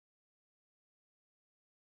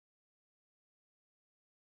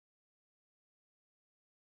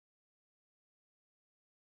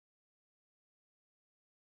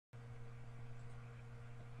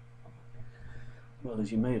Well,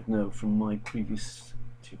 as you may have known from my previous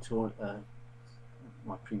tutorial,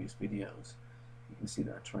 my previous videos, you can see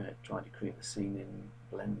that I tried to create a scene in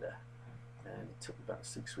Blender, and it took about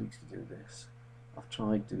 6 weeks to do this. I've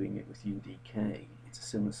tried doing it with UDK. It's a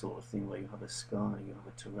similar sort of thing where you have a sky, you have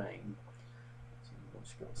a terrain. So you've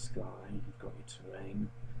obviously got a sky, you've got your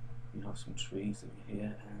terrain, you have some trees that are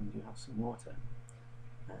here, and you have some water.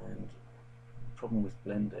 And the problem with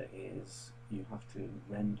Blender is you have to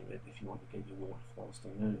render it if you want to get your waterfalls to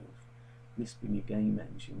move. This being a game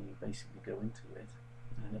engine, you basically go into it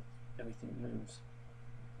and everything moves.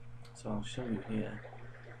 So I'll show you here.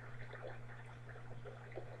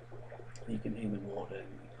 You can hear the water.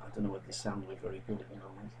 I don't know whether the sound will be very good at the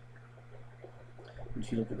moment.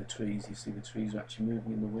 If you look at the trees, you see the trees are actually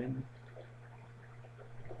moving in the wind.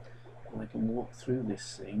 And I can walk through this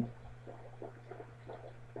scene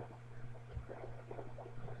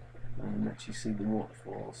and actually see the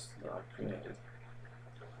waterfalls that I've created.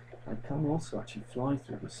 I can also actually fly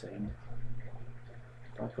through the scene.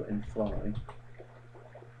 If I put in fly,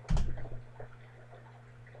 I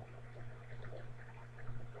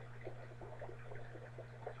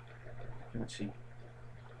can actually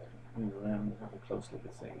move around and have a close look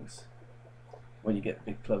at things. When you get a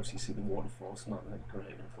bit close, you see the waterfalls. Not that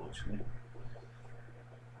great, unfortunately.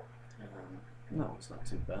 No, it's not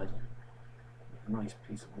too bad. A nice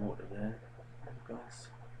piece of water there, grass.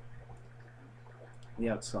 The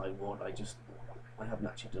outside water, I haven't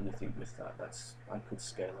actually done anything with that. I could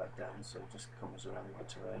scale that down so it just comes around my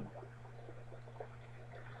terrain.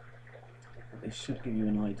 But this should give you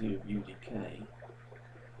an idea of UDK.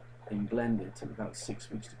 In Blender it took about 6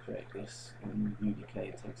 weeks to create this, and in UDK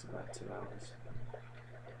it takes about 2 hours.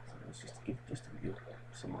 So it's just to give you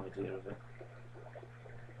some idea of it.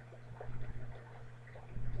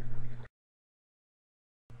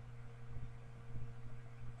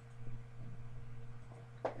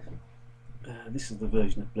 This is the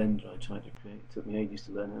version of Blender I tried to create. It took me ages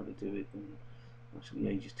to learn how to do it, and actually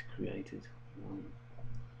ages to create it.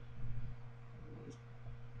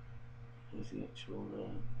 There's the actual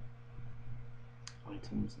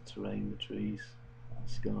items, the terrain, the trees, the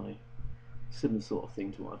sky. Similar sort of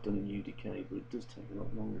thing to what I've done in UDK, but it does take a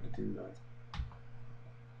lot longer to do that.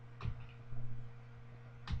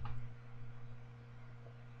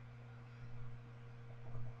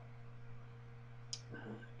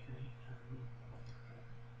 Okay,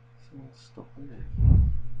 so I'll stop there.